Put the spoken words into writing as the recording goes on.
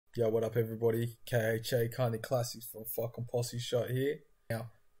Yo, what up everybody? KHA Kinda Classics from fucking POSSESHOT here. Now,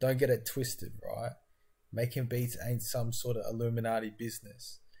 don't get it twisted, right? Making beats ain't some sort of Illuminati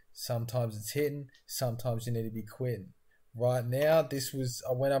business. Sometimes it's hitting, sometimes you need to be quitting. Right now, this was,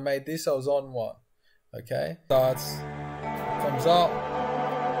 when I made this, I was on one. Okay? Starts, comes up.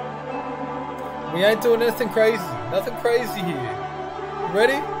 We ain't doing anything crazy. Nothing crazy here. You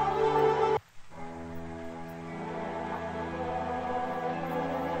ready?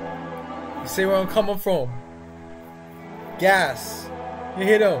 You see where I'm coming from? Gas. You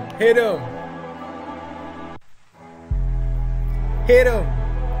hit him. Hit him. Hit him.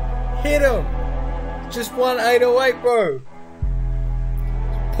 Hit him. Just 1808, bro.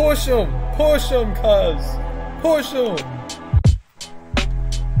 Push him. Push him, cuz. Push him.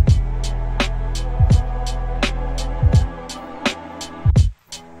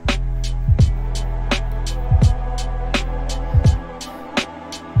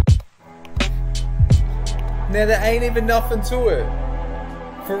 Now there ain't even nothing to it,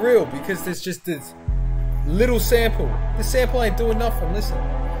 for real, because there's just this little sample. The sample ain't doing nothing. Listen,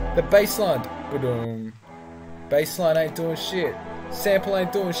 the bass line, bass line ain't doing shit. Sample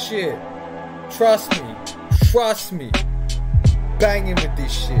ain't doing shit. Trust me. Banging with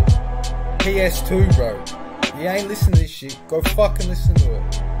this shit. PS2, bro. You ain't listening to this shit. Go fucking listen to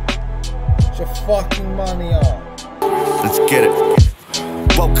it. Get your fucking money up. Let's get it.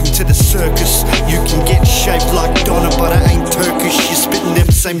 Welcome to the circus. You can get shaped like Donna, but I ain't Turkish. You're spitting them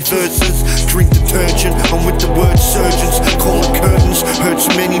same verses. Drink detergent, I'm with the word surgeons. Call it curtains, hurts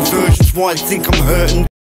many versions. Why you think I'm hurting?